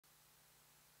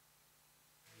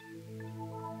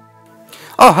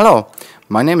Oh, hello!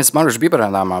 My name is Mariusz Bieber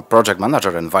and I'm a project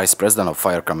manager and vice president of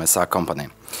Firecam SA company.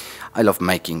 I love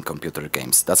making computer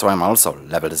games. That's why I'm also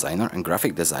level designer and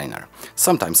graphic designer.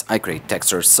 Sometimes I create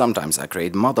textures, sometimes I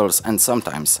create models, and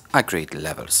sometimes I create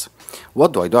levels.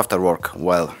 What do I do after work?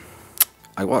 Well,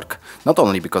 I work. Not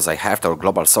only because I have to, or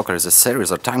global soccer is a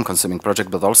serious or time-consuming project,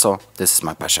 but also this is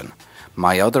my passion.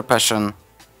 My other passion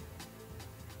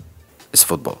is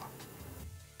football.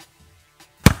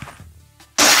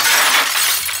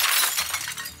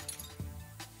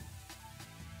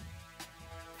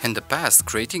 In the past,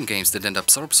 creating games didn't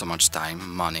absorb so much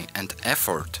time, money and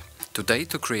effort. Today,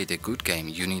 to create a good game,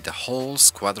 you need a whole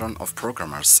squadron of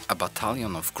programmers, a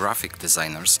battalion of graphic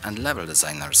designers and level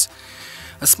designers,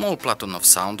 a small platoon of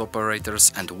sound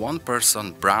operators and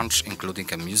one-person branch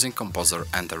including a music composer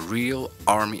and a real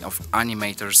army of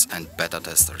animators and beta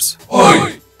testers.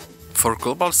 Oi! For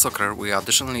Global Soccer, we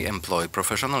additionally employ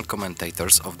professional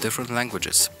commentators of different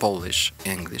languages: Polish,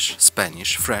 English,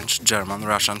 Spanish, French, German,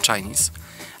 Russian, Chinese.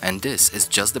 And this is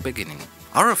just the beginning.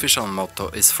 Our official motto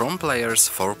is from players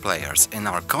for players. In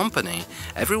our company,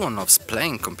 everyone loves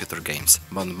playing computer games,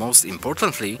 but most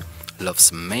importantly,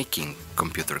 loves making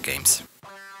computer games.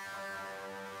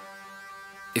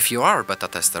 If you are beta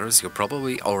testers, you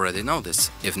probably already know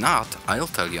this. If not, I'll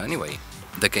tell you anyway.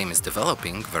 The game is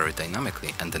developing very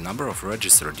dynamically and the number of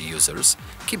registered users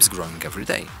keeps growing every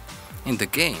day. In the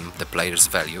game, the players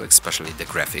value especially the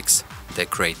graphics, the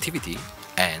creativity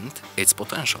and its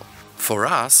potential. For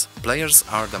us, players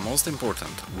are the most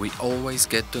important. We always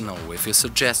get to know with your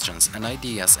suggestions and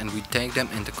ideas and we take them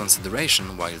into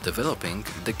consideration while developing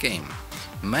the game.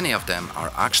 Many of them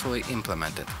are actually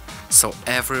implemented, so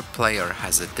every player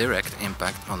has a direct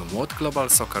impact on what Global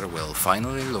Soccer will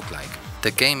finally look like.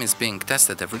 The game is being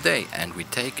tested every day and we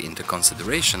take into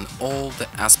consideration all the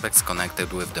aspects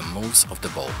connected with the moves of the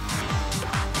ball.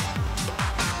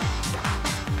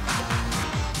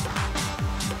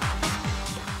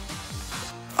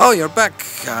 Oh, you're back!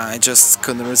 I just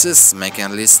couldn't resist making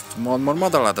at least one more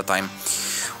model at a time.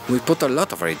 We put a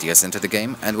lot of ideas into the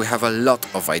game and we have a lot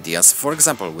of ideas. For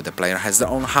example, when the player has their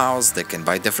own house, they can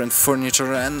buy different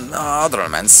furniture and other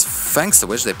elements, thanks to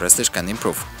which their prestige can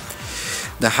improve.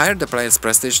 The higher the player's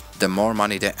prestige, the more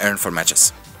money they earn for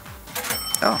matches.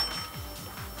 Oh.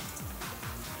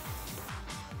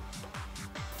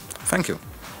 Thank you.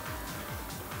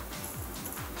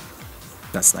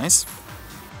 That's nice.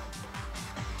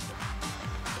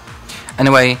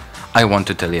 Anyway, I want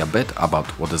to tell you a bit about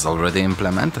what is already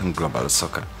implemented in Global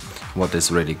Soccer, what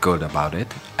is really good about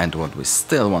it, and what we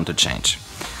still want to change.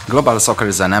 Global Soccer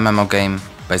is an MMO game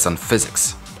based on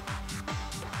physics.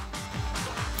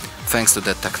 Thanks to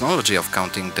the technology of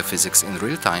counting the physics in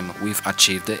real time, we've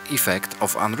achieved the effect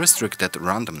of unrestricted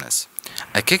randomness.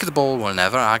 A kicked ball will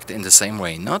never act in the same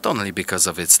way, not only because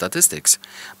of its statistics,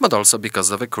 but also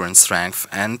because of the current strength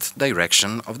and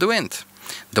direction of the wind,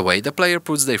 the way the player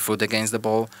puts their foot against the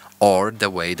ball, or the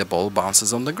way the ball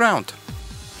bounces on the ground.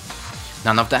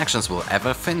 None of the actions will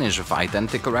ever finish with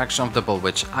identical reaction of the ball,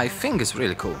 which I think is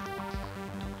really cool.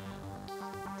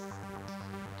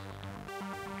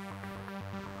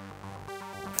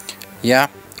 Yeah,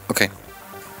 okay.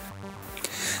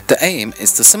 The aim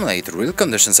is to simulate real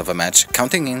conditions of a match,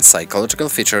 counting in psychological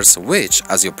features which,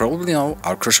 as you probably know,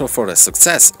 are crucial for the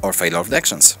success or failure of the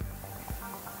actions.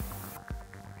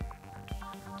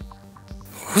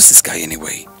 Who's this guy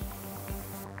anyway?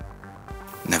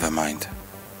 Never mind.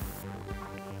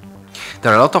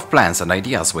 There are a lot of plans and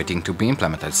ideas waiting to be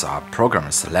implemented, so our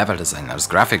programmers, level designers,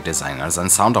 graphic designers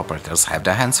and sound operators have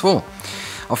their hands full.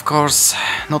 Of course,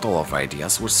 not all of our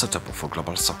ideas were suitable for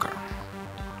Global Soccer.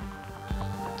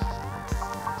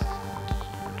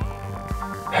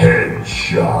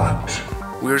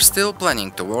 Headshot. We're still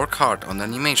planning to work hard on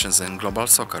animations in Global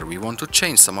Soccer. We want to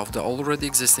change some of the already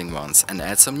existing ones and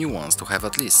add some new ones to have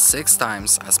at least 6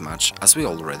 times as much as we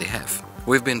already have.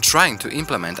 We've been trying to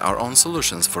implement our own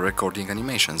solutions for recording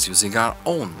animations using our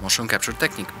own motion capture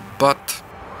technique, but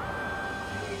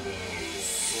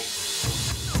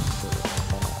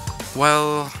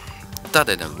well, that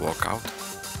didn't work out.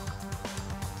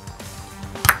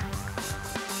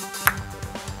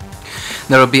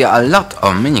 There will be a lot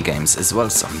of minigames as well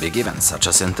as some big events such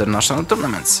as international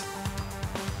tournaments.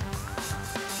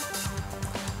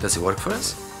 Does it work for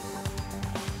us?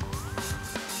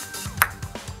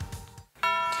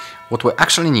 What we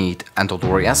actually need and what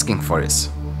we're asking for is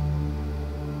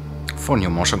 4 new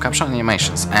motion capture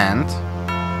animations and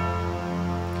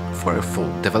for a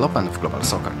full development of Global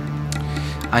Soccer.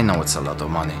 I know it's a lot of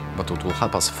money, but it will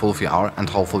help us fulfill our and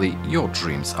hopefully your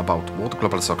dreams about what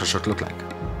Global Soccer should look like.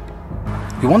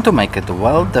 We want to make it a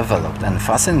well-developed and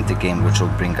fascinating game which will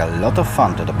bring a lot of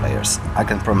fun to the players. I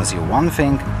can promise you one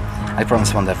thing, I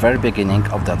promise from the very beginning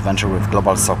of the adventure with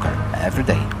Global Soccer. Every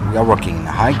day we are working in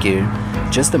high gear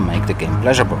just to make the game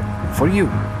pleasurable for you.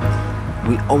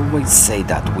 We always say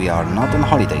that we are not on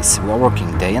holidays, we are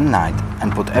working day and night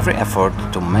and put every effort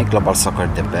to make Global Soccer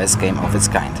the best game of its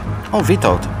kind. Oh,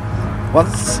 Vitold,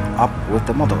 what's up with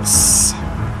the models?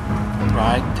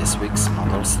 Right, this week's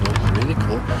models look really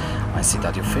cool. I see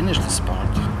that you finished this part.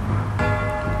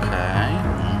 Okay.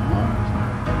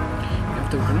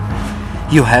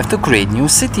 You have to create new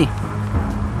city.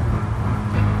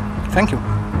 Thank you.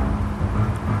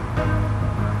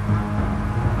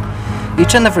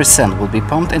 Each and every cent will be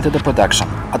pumped into the production.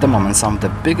 At the moment, some of the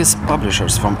biggest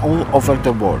publishers from all over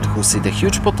the world who see the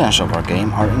huge potential of our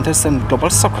game are interested in Global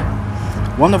Soccer.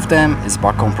 One of them is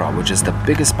Bacompra, which is the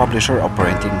biggest publisher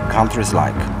operating in countries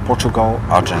like Portugal,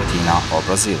 Argentina or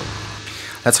Brazil.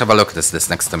 Let's have a look at this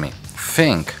next to me.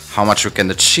 Think how much we can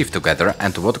achieve together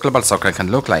and what Global Soccer can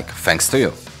look like thanks to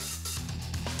you.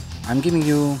 I'm giving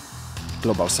you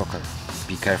Global Soccer.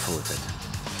 Be careful with it.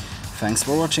 Thanks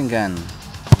for watching and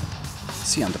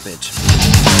see you on the pitch.